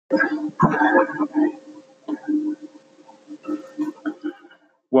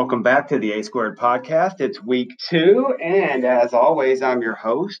Welcome back to the A Squared podcast. It's week 2, and as always, I'm your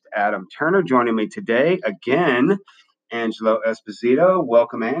host, Adam Turner. Joining me today again, Angelo Esposito.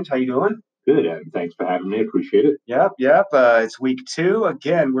 Welcome, Ange. How you doing? Good, Adam. Thanks for having me. Appreciate it. Yep. It's week 2.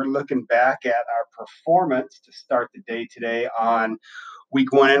 Again, we're looking back at our performance to start the day today on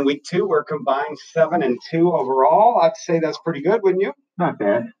week 1 and week 2. We're combined 7-2 overall. I'd say that's pretty good, wouldn't you? Not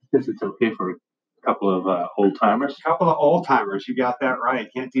bad. I guess it's okay for a couple of old timers. You got that right.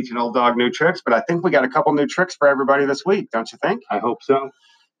 Can't teach an old dog new tricks, but I think we got a couple new tricks for everybody this week, don't you think? I hope so.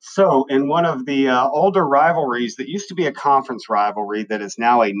 So in one of the older rivalries that used to be a conference rivalry that is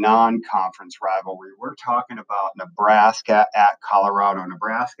now a non-conference rivalry, we're talking about Nebraska at Colorado.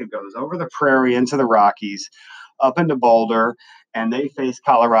 Nebraska goes over the prairie into the Rockies, up into Boulder, and they face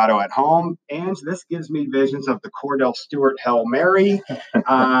Colorado at home. And this gives me visions of the Cordell Stewart Hail Mary.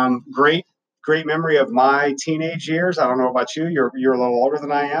 Great memory of my teenage years. I don't know about you. You're a little older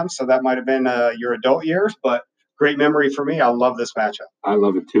than I am, so that might have been your adult years, but great memory for me. I love this matchup. I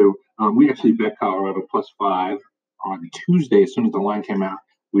love it too. We actually bet Colorado +5 on Tuesday. As soon as the line came out,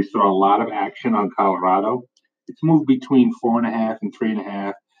 we saw a lot of action on Colorado. It's moved between 4.5 and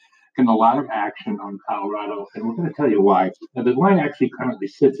 3.5, and a lot of action on Colorado. And we're going to tell you why. Now, the line actually currently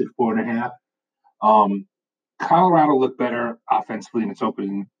sits at 4.5. Colorado looked better offensively in its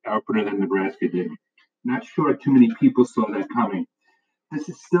opener than Nebraska did. Not sure too many people saw that coming. This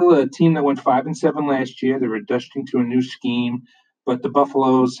is still a team that went 5-7 last year. They're adjusting to a new scheme, but the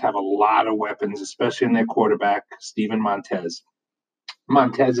Buffaloes have a lot of weapons, especially in their quarterback, Steven Montez.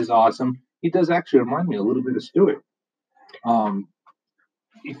 Montez is awesome. He does actually remind me a little bit of Stewart.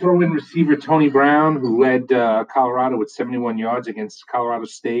 You throw in receiver Tony Brown, who led Colorado with 71 yards against Colorado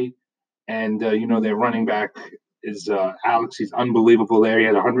State. And, their running back is Alex. He's unbelievable there. He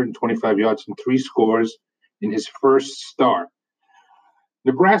had 125 yards and 3 scores in his first start.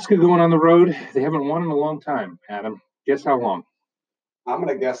 Nebraska going on the road. They haven't won in a long time, Adam. Guess how long? I'm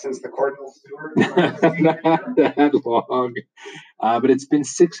going to guess since the Cordell Stewart. Not that long. But it's been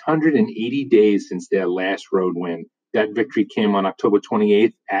 680 days since their last road win. That victory came on October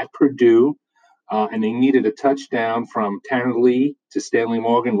 28th at Purdue. And they needed a touchdown from Tanner Lee to Stanley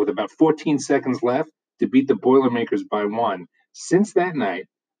Morgan with about 14 seconds left to beat the Boilermakers by 1. Since that night,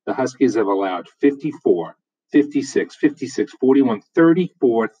 the Huskies have allowed 54, 56, 56, 41,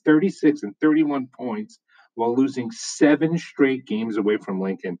 34, 36, and 31 points while losing 7 straight games away from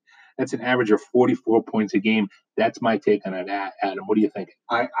Lincoln. That's an average of 44 points a game. That's my take on it, Adam. What do you think?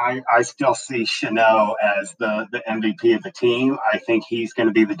 I still see Chanel as the MVP of the team. I think he's going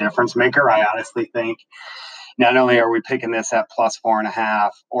to be the difference maker. I honestly think not only are we picking this at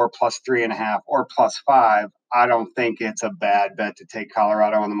 +4.5 or +3.5 or +5, I don't think it's a bad bet to take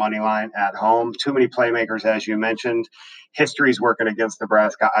Colorado on the money line at home. Too many playmakers, as you mentioned. History's working against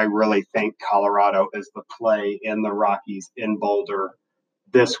Nebraska. I really think Colorado is the play in the Rockies in Boulder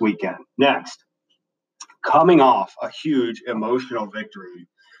this weekend. Next, coming off a huge emotional victory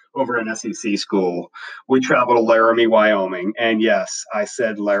over an SEC school, we travel to Laramie, Wyoming. And yes, I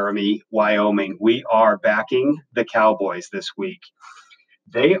said Laramie, Wyoming. We are backing the Cowboys this week.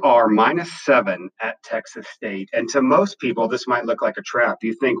 They are -7 at Texas State. And to most people, this might look like a trap.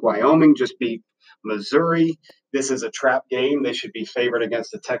 You think Wyoming just beat Missouri? This is a trap game. They should be favored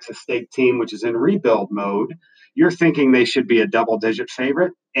against the Texas State team, which is in rebuild mode. You're thinking they should be a double-digit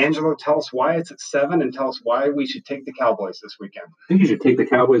favorite. Angelo, tell us why it's at 7 and tell us why we should take the Cowboys this weekend. I think you should take the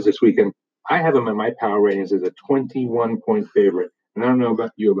Cowboys this weekend. I have them in my power ratings as a 21-point favorite. And I don't know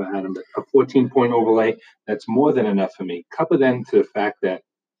about you, Adam, but a 14-point overlay, that's more than enough for me. Couple then to the fact that,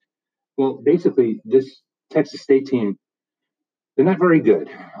 basically, this Texas State team, they're not very good.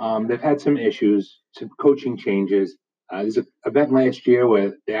 They've had some issues, some coaching changes. There's an event last year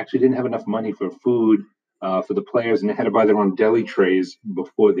where they actually didn't have enough money for food for the players, and they had to buy their own deli trays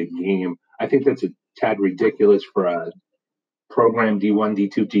before the game. I think that's a tad ridiculous for a program D1,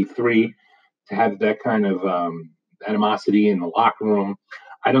 D2, D3 to have that kind of animosity in the locker room.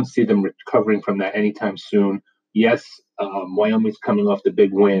 I don't see them recovering from that anytime soon. Yes, Wyoming's coming off the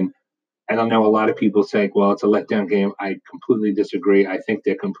big win. I don't know, a lot of people saying, well, it's a letdown game. I completely disagree. I think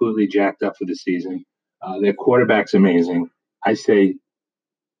they're completely jacked up for the season. Their quarterback's amazing. I say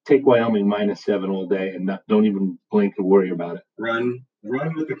take Wyoming -7 all day and don't even blink or worry about it. Run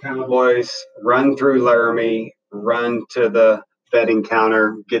with the Cowboys, run through Laramie, run to the betting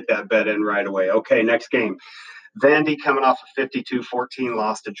counter, get that bet in right away. Okay, next game. Vandy coming off a 52-14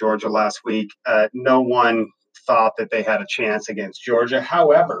 loss to Georgia last week. No one thought that they had a chance against Georgia.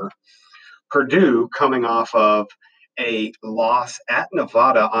 However, Purdue coming off of a loss at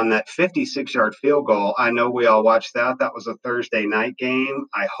Nevada on that 56-yard field goal. I know we all watched that. That was a Thursday night game.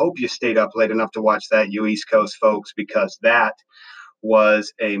 I hope you stayed up late enough to watch that, you East Coast folks, because that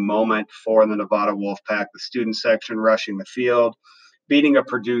was a moment for the Nevada Wolfpack, the student section rushing the field, beating a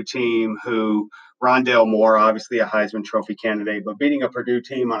Purdue team who Rondale Moore, obviously a Heisman Trophy candidate, but beating a Purdue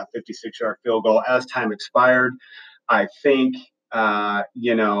team on a 56-yard field goal as time expired. I think, the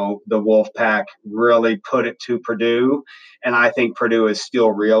Wolfpack really put it to Purdue, and I think Purdue is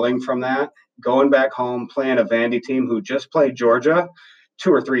still reeling from that. Going back home, playing a Vandy team who just played Georgia,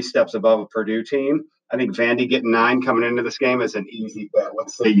 2 or 3 steps above a Purdue team. I think Vandy getting 9 coming into this game is an easy bet. What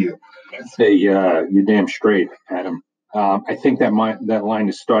say you? I'd say you're damn straight, Adam. I think that line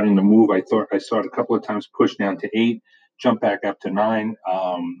is starting to move. I thought I saw it a couple of times push down to 8, jump back up to 9.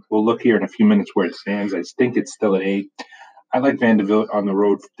 We'll look here in a few minutes where it stands. I think it's still at 8. I like Vanderbilt on the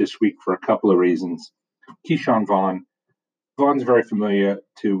road this week for a couple of reasons. Keyshawn Vaughn. Vaughn's very familiar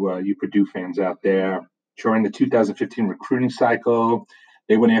to you Purdue fans out there. During the 2015 recruiting cycle,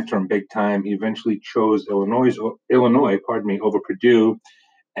 they went after him big time. He eventually chose Illinois, over Purdue.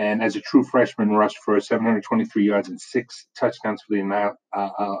 And as a true freshman, rushed for 723 yards and 6 touchdowns for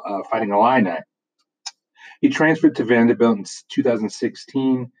the Fighting Illini. He transferred to Vanderbilt in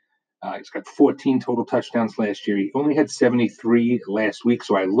 2016. He's got 14 total touchdowns last year. He only had 73 last week,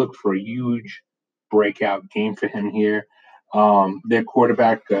 so I look for a huge breakout game for him here. Their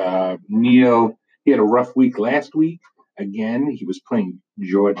quarterback, Neal, he had a rough week last week. Again, he was playing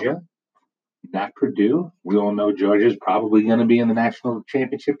Georgia, not Purdue. We all know Georgia's probably going to be in the national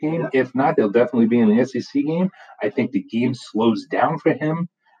championship game. If not, they'll definitely be in the SEC game. I think the game slows down for him.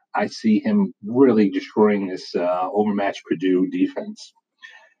 I see him really destroying this overmatched Purdue defense.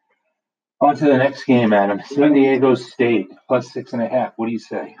 On to the next game, Adam. San Diego State, plus 6.5. What do you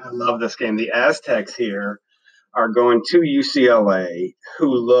say? I love this game. The Aztecs here are going to UCLA, who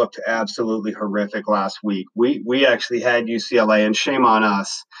looked absolutely horrific last week. We actually had UCLA, and shame on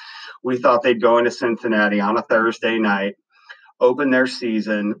us. We thought they'd go into Cincinnati on a Thursday night, open their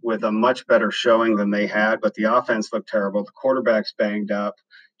season with a much better showing than they had, but the offense looked terrible. The quarterback's banged up.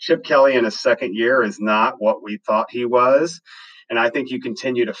 Chip Kelly in his second year is not what we thought he was. And I think you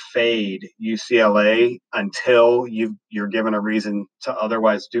continue to fade UCLA until you're given a reason to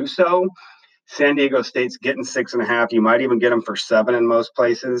otherwise do so. San Diego State's getting 6.5. You might even get them for 7 in most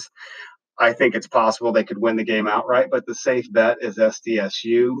places. I think it's possible they could win the game outright, but the safe bet is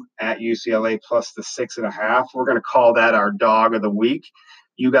SDSU at UCLA plus the 6.5. We're going to call that our dog of the week.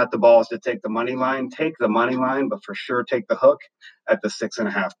 You got the balls to take the money line. Take the money line, but for sure take the hook at the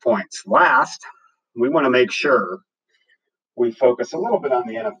 6.5 points. Last, we want to make sure we focus a little bit on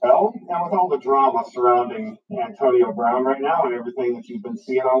the NFL. Now, with all the drama surrounding Antonio Brown right now and everything that you've been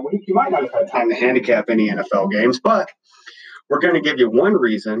seeing all week, you might not have had time to handicap any NFL games, but we're going to give you one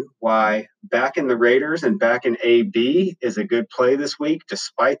reason why backing the Raiders and backing AB is a good play this week,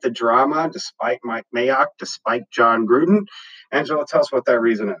 despite the drama, despite Mike Mayock, despite John Gruden. Angelo, tell us what that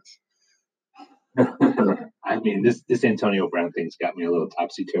reason is. I mean, this Antonio Brown thing's got me a little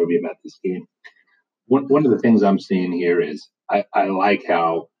topsy-turvy about this game. One of the things I'm seeing here is I like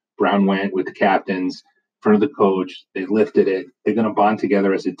how Brown went with the captains in front of the coach. They lifted it. They're going to bond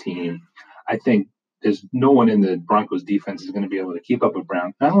together as a team. I think there's no one in the Broncos defense is going to be able to keep up with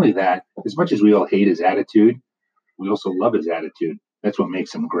Brown. Not only that, as much as we all hate his attitude, we also love his attitude. That's what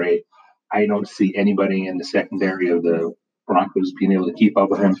makes him great. I don't see anybody in the secondary of the Broncos being able to keep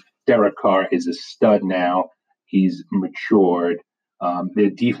up with him. Derek Carr is a stud now. He's matured. Their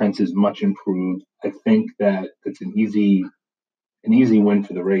defense is much improved. I think that it's an easy win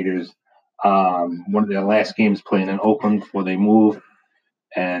for the Raiders. One of their last games playing in Oakland before they move.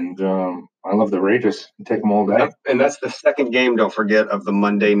 And I love the Raiders. Take them all day. And that's the second game, don't forget, of the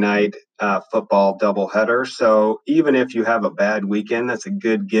Monday night football doubleheader. So even if you have a bad weekend, that's a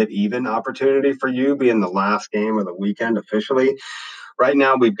good get-even opportunity for you, being the last game of the weekend officially. Right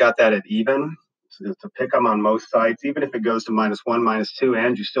now, we've got that at even. So it's a pick 'em on most sites, even if it goes to -1, -2.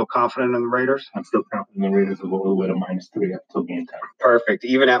 And you still confident in the Raiders? I'm still confident in the Raiders with a little bit of -3 up till game time. Perfect.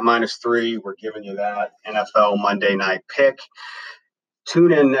 Even at -3, we're giving you that NFL Monday night pick.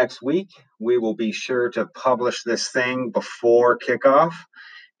 Tune in next week. We will be sure to publish this thing before kickoff,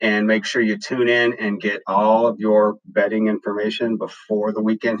 and make sure you tune in and get all of your betting information before the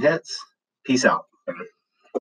weekend hits. Peace out.